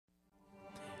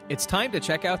It's time to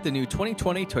check out the new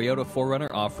 2020 Toyota 4Runner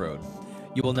Offroad.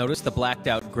 You will notice the blacked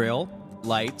out grille,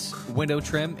 lights, window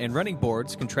trim, and running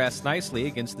boards contrast nicely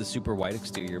against the super white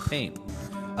exterior paint.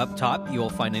 Up top, you will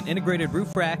find an integrated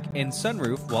roof rack and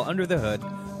sunroof, while under the hood,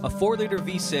 a 4-liter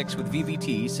V6 with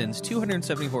VVT sends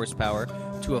 270 horsepower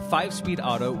to a 5-speed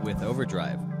auto with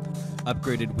overdrive.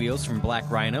 Upgraded wheels from Black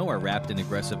Rhino are wrapped in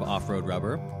aggressive off-road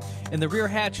rubber, and the rear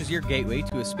hatch is your gateway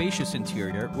to a spacious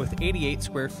interior with 88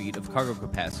 square feet of cargo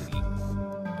capacity.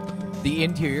 The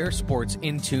interior sports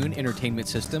in-tune entertainment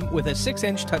system with a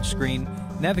 6-inch touchscreen,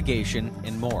 navigation,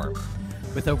 and more.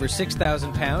 With over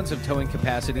 6,000 pounds of towing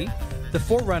capacity, the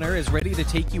 4Runner is ready to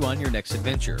take you on your next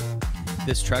adventure.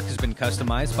 This truck has been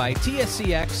customized by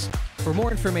TSCX. For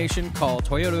more information, call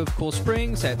Toyota of Cool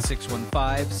Springs at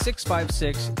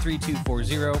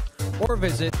 615-656-3240 or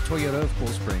visit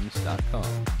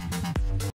toyotaofcoolsprings.com.